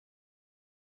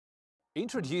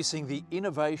Introducing the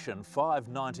Innovation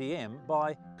 590M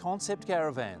by Concept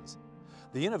Caravans.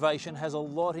 The Innovation has a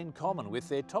lot in common with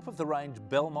their top-of-the-range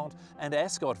Belmont and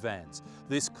Ascot vans.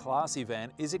 This classy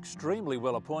van is extremely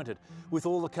well appointed with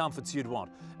all the comforts you'd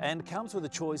want and comes with a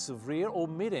choice of rear or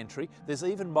mid-entry. There's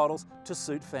even models to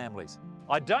suit families.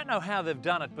 I don't know how they've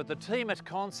done it, but the team at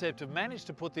Concept have managed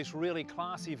to put this really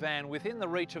classy van within the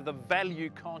reach of the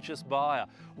value-conscious buyer,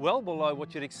 well below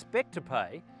what you'd expect to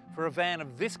pay for a van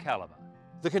of this calibre.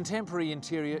 The contemporary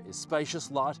interior is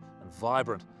spacious, light and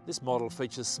vibrant. This model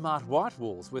features smart white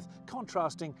walls with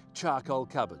contrasting charcoal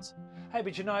cupboards. Hey,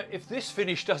 but you know, if this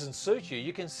finish doesn't suit you,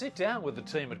 you can sit down with the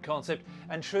team at Concept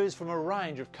and choose from a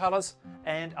range of colours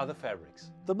and other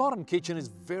fabrics. The modern kitchen is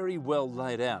very well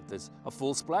laid out. There's a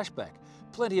full splashback,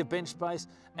 plenty of bench space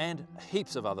and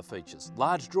heaps of other features.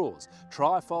 Large drawers,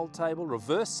 tri-fold table,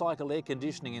 reverse cycle air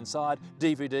conditioning inside,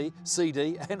 DVD,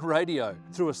 CD and radio.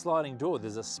 Through a sliding door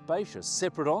there's a spacious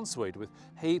separate ensuite with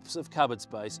heaps of cupboard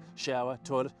space, shower,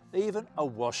 toilet, even a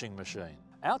washing machine.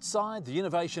 Outside, the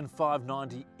Innovation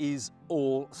 590 is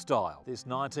all style. This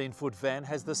 19-foot van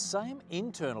has the same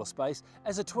internal space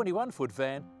as a 21-foot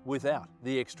van without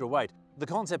the extra weight. The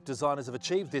Concept designers have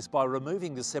achieved this by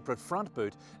removing the separate front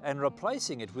boot and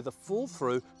replacing it with a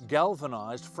full-through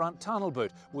galvanised front tunnel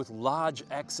boot with large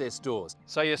access doors.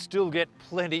 So you still get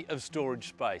plenty of storage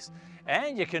space.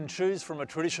 And you can choose from a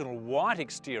traditional white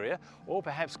exterior or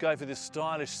perhaps go for this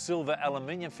stylish silver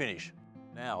aluminium finish.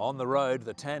 Now on the road,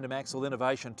 the tandem axle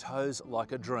Innovation tows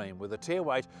like a dream with a tare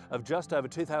weight of just over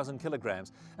 2,000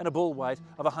 kilograms and a bull weight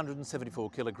of 174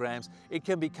 kilograms. It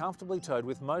can be comfortably towed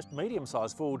with most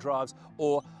medium-sized four-wheel drives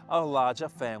or a larger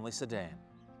family sedan.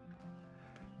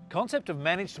 Concept have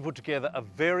managed to put together a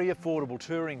very affordable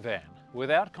touring van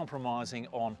without compromising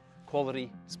on quality,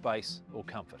 space or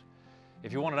comfort.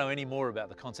 If you want to know any more about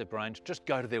the Concept range, just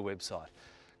go to their website,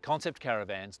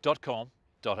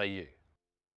 conceptcaravans.com.au.